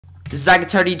This is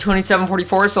Widgets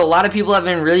 2744. So a lot of people have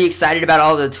been really excited about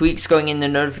all the tweaks going in the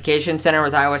notification center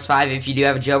with iOS 5 if you do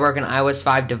have a jailbroken iOS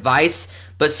 5 device.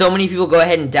 But so many people go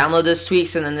ahead and download those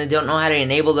tweaks and then they don't know how to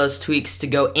enable those tweaks to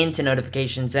go into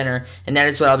notification center, and that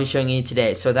is what I'll be showing you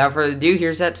today. So without further ado,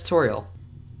 here's that tutorial.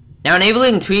 Now,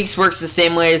 enabling tweaks works the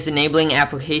same way as enabling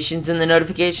applications in the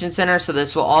notification center, so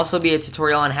this will also be a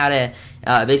tutorial on how to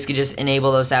basically just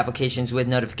enable those applications with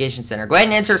notification center. Go ahead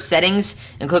and enter settings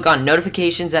and click on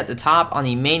notifications at the top on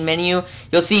the main menu.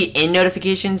 You'll see in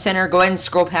notification center, go ahead and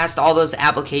scroll past all those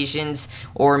applications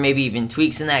or maybe even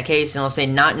tweaks in that case, and it'll say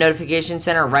not notification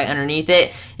center right underneath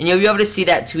it, and you'll be able to see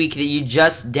that tweak that you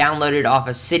just downloaded off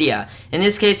of Cydia. In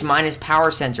this case, mine is Power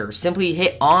Center. Simply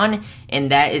hit on, and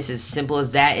that is as simple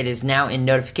as that. It is now in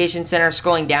notification center.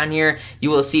 Scrolling down here, you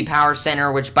will see Power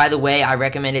Center, which, by the way, I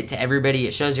recommend it to everybody.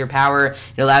 It shows your power.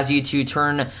 It allows you to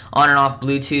turn on and off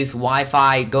Bluetooth,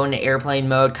 Wi-Fi, go into airplane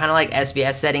mode, kind of like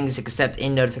SBS settings, except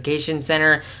in notification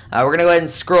center. We're going to go ahead and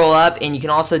scroll up, and you can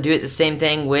also do it the same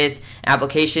thing with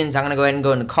applications. I'm going to go ahead and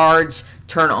go into cards,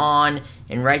 turn on,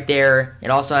 and right there, it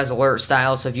also has alert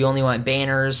style, so if you only want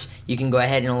banners, you can go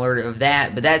ahead and alert of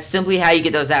that. But that's simply how you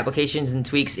get those applications and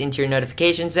tweaks into your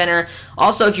notification center.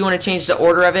 Also, if you want to change the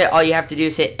order of it, all you have to do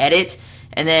is hit edit,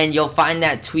 and then you'll find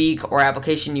that tweak or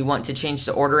application you want to change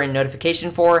the order and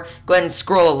notification for. Go ahead and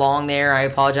scroll along there. I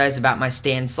apologize about my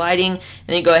stand sliding. And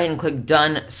then go ahead and click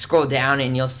done, scroll down,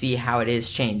 and you'll see how it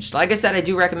is changed. Like I said, I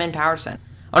do recommend Power Center.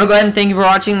 I want to go ahead and thank you for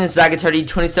watching. This is Widgets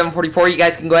 2744. You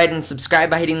guys can go ahead and subscribe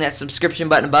by hitting that subscription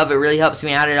button above. It really helps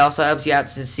me out. It also helps you out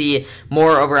to see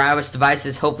more over iOS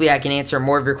devices. Hopefully, I can answer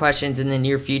more of your questions in the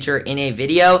near future in a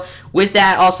video. With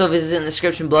that, also visit in the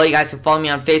description below. You guys can follow me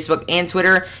on Facebook and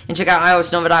Twitter, and check out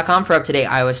iOSnova.com for up-to-date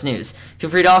iOS news. Feel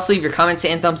free to also leave your comments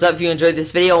and thumbs up if you enjoyed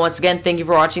this video. Once again, thank you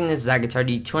for watching. This is Widgets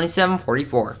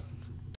 2744.